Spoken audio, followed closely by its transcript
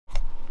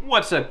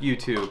What's up,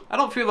 YouTube? I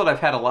don't feel that I've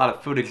had a lot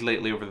of footage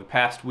lately over the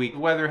past week. The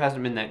weather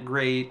hasn't been that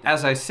great.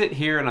 As I sit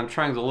here and I'm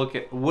trying to look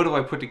at what do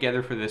I put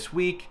together for this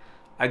week,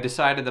 I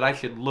decided that I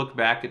should look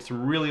back at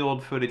some really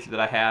old footage that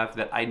I have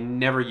that I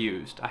never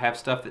used. I have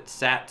stuff that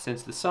sat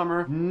since the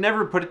summer,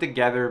 never put it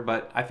together,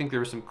 but I think there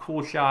were some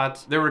cool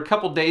shots. There were a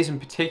couple days in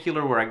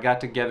particular where I got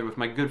together with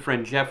my good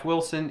friend Jeff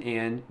Wilson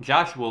and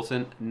Josh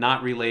Wilson,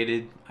 not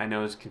related. I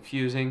know it's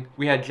confusing.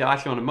 We had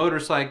Josh on a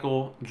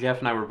motorcycle, Jeff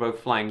and I were both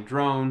flying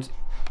drones.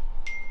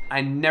 I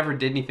never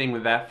did anything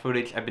with that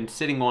footage. I've been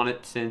sitting on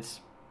it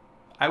since,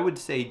 I would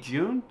say,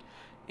 June,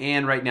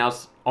 and right now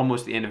it's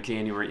almost the end of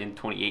January in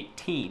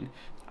 2018.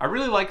 I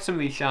really like some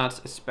of these shots,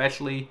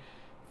 especially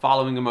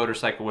following a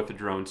motorcycle with a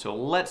drone. So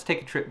let's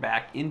take a trip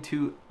back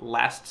into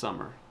last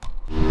summer.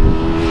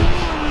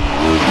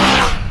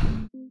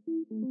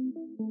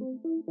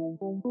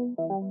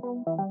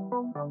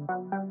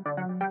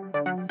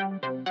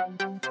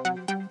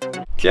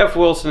 Jeff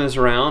Wilson is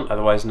around,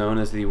 otherwise known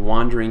as the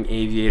Wandering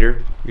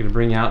Aviator. We're gonna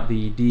bring out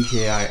the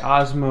DJI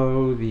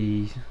Osmo,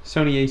 the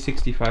Sony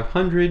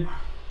A6500,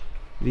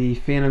 the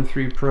Phantom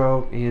 3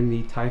 Pro, and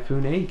the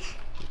Typhoon H.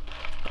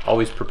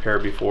 Always prepare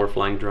before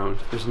flying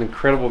drones. There's an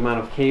incredible amount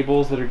of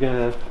cables that are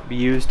gonna be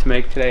used to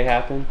make today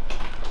happen.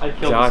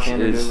 Josh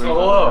is, I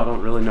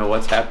don't really know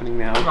what's happening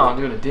now. Come on,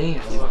 doing a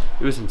dance.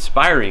 It was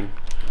inspiring.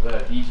 Was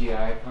that a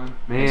DJI one?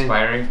 Man.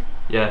 Inspiring?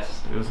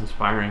 Yes, it was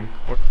inspiring.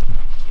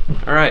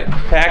 All right,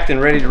 packed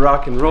and ready to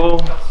rock and roll.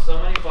 Got so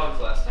many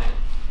bugs last night.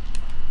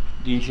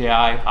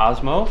 DJI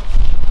Osmo.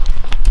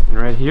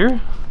 And right here,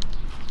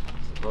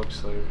 It's a bug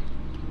slayer.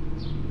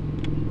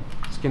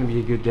 it's gonna be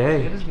a good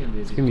day. It is gonna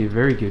be It's gonna be a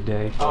very good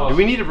day. Oh. Do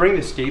we need to bring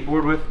the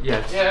skateboard with?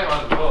 Yes. Yeah,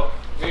 well,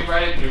 we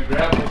ride it in your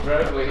gravel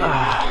driveway.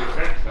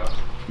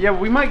 Yeah,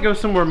 we might go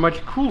somewhere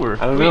much cooler.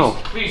 I don't know.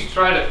 Please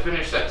try to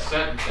finish that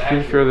sentence. Can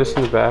you throw this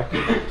in the back?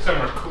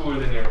 Somewhere cooler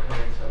than your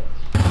parents' house.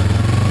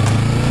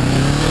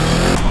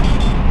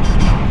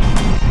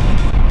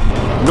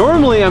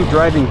 Normally I'm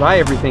driving by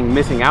everything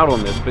missing out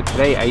on this, but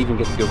today I even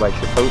get to go by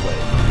Chipotle.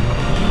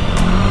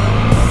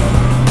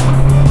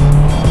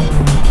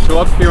 So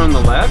up here on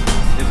the left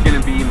is going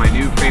to be my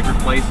new favorite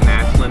place in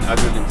Ashland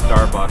other than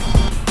Starbucks.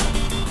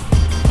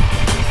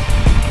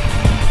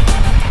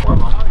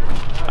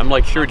 I'm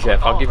like, sure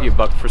Jeff, I'll give you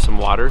 $1 for some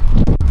water.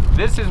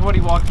 This is what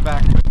he walks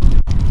back with.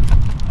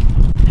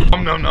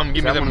 Nom,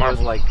 give me the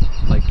marble. Like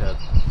a...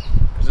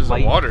 This is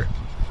light. water.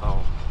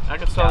 Oh. I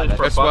can sell these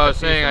for That's why I was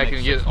saying I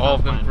can get all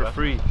of them for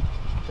free.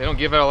 They don't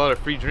give out a lot of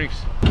free drinks.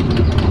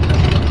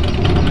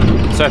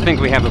 So I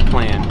think we have a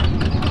plan.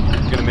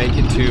 We're gonna make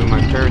it to my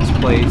parents'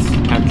 place,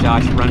 have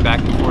Josh run back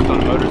and forth on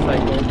a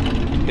motorcycle.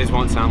 His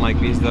won't sound like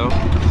these though.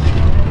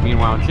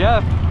 Meanwhile,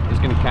 Jeff is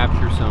gonna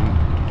capture some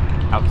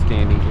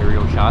outstanding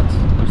aerial shots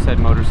of said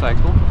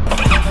motorcycle.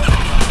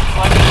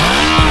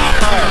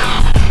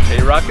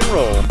 Hey, rock and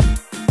roll.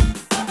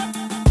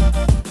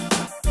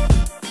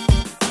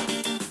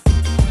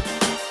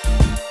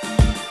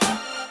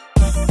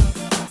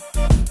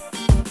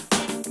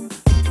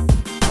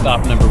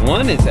 Stop number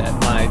 1 is at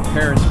my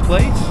parents'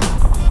 place.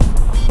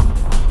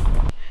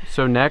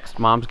 So next,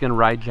 Mom's gonna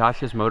ride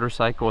Josh's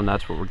motorcycle, and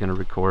that's what we're gonna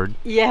record.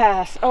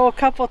 Yes, oh, a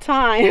couple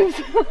times.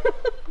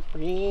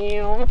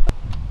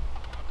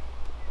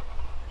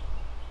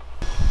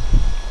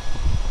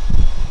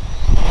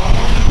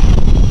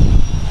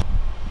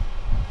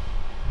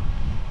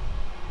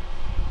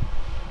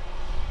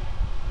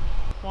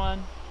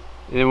 One.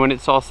 And then when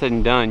it's all said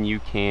and done, you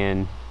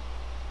can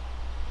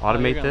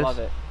automate You're gonna this. love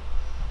it.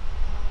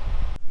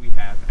 We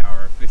have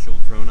our official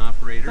drone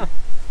operator, a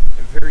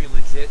very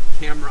legit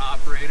camera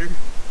operator.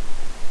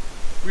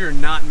 We are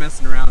not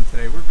messing around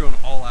today. We're going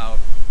all out.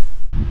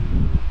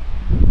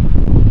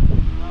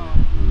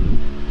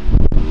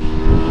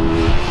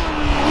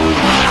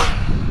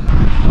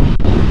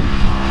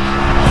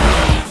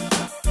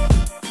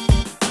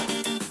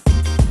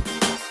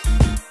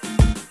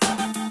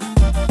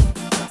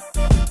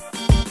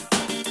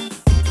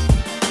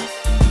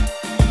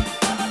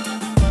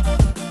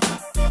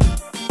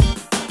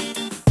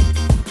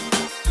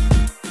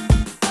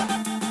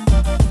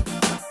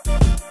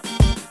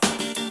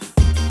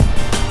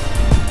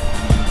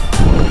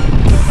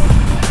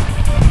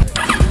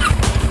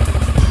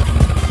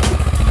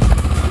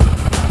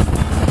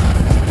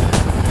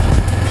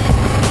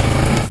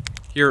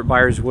 Here at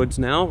Byers Woods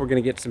now, we're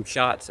gonna get some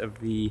shots of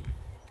the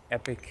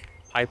epic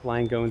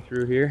pipeline going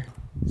through here.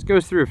 This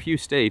goes through a few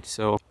states,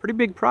 so pretty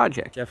big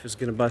project. Jeff is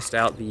gonna bust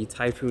out the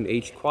Typhoon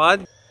H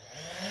quad.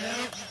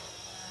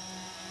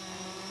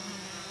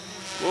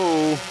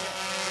 Whoa.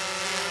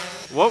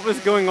 What was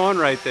going on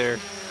right there?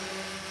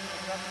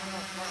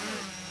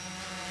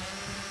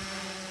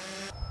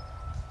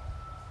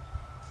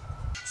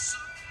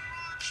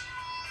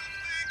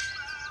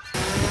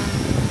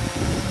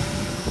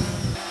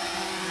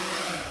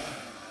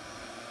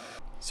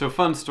 So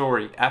fun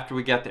story, after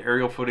we got the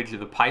aerial footage of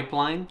the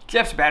pipeline,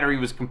 Jeff's battery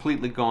was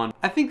completely gone.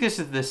 I think this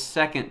is the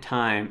second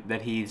time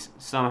that he's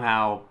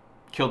somehow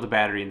killed the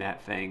battery in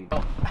that thing.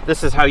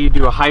 This is how you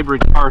do a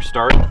hybrid car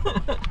start.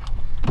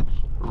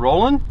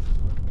 Rolling.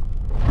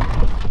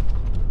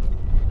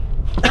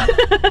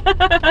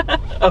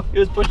 Oh, he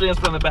was pushing us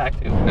from the back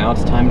too. Now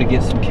it's time to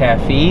get some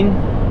caffeine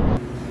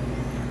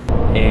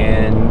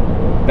and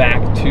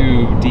back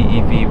to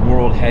DEV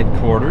World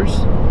Headquarters.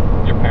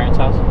 Your parents'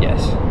 house?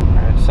 Yes.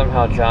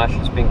 Somehow Josh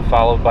is being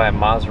followed by a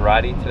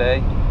Maserati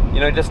today.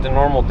 You know, just a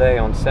normal day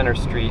on Center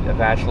Street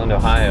of Ashland,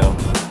 Ohio.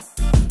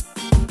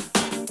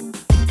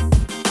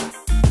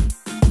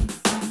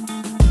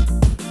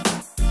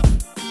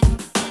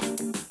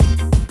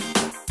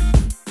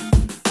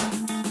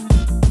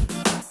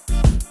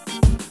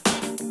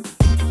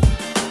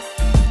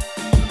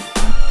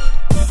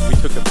 We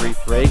took a brief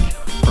break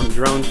from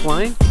drone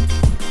flying.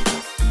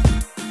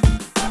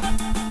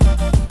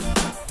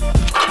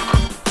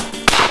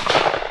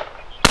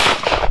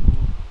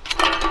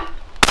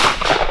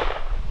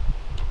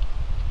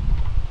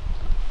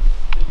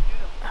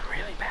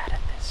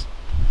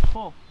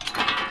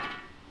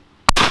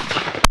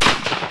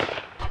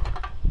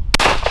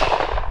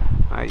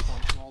 Nice.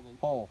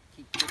 Pull.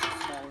 Keep getting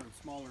smaller and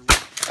smaller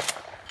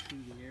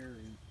through the air,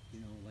 and you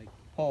know, like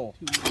pull.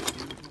 2 minutes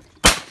into it.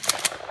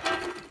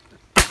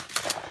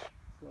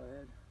 Go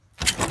ahead.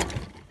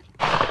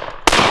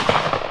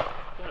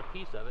 Got a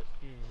piece of it.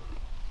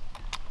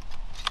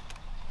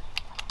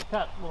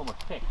 Cut a little more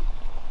thick.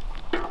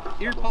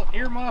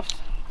 Earmuffs.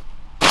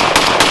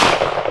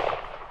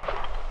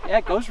 Yeah,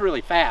 it goes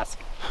really fast.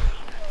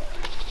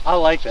 I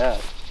like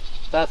that.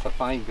 That's a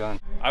fine gun.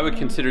 I would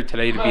consider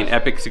today to be an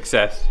epic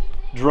success.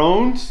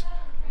 Drones,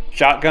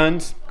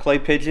 shotguns, clay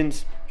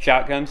pigeons,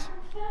 shotguns,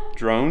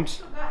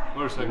 drones,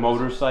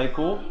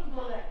 motorcycle,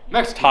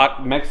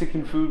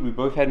 Mexican food. We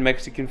both had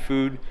Mexican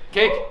food.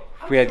 Cake.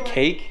 We had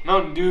cake,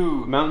 Mountain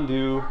Dew.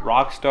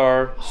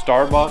 Rockstar,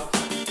 Starbucks.